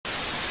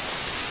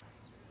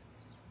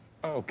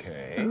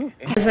Okay.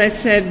 As I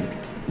said,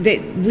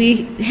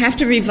 we have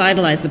to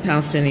revitalize the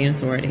Palestinian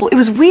Authority. Well, it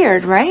was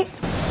weird, right?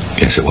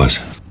 Yes, it was.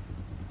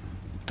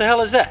 What the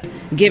hell is that?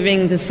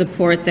 Giving the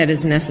support that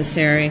is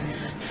necessary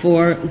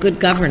for good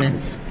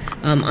governance,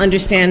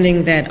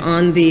 understanding that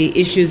on the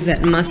issues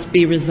that must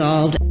be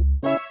resolved.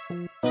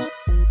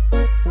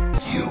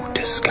 You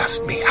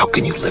disgust me. How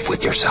can you live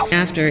with yourself?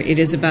 After, it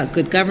is about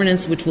good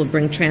governance, which will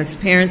bring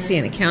transparency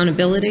and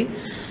accountability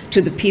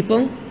to the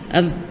people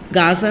of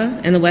Gaza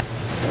and the West.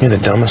 You're the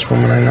dumbest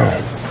woman I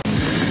know.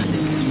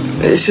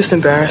 It's just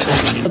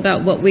embarrassing.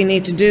 About what we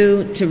need to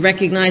do to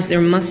recognize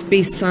there must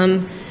be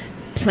some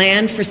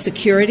plan for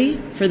security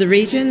for the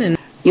region. And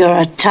You're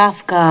a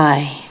tough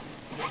guy.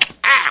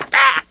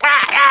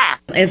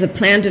 as a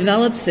plan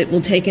develops, it will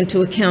take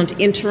into account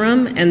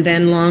interim and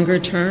then longer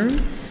term.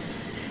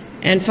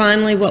 And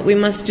finally, what we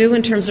must do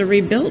in terms of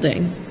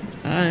rebuilding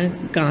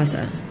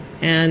Gaza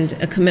and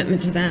a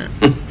commitment to that.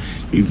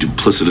 You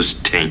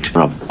duplicitous taint.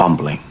 You're a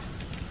bumbling,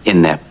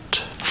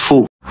 inept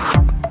fool.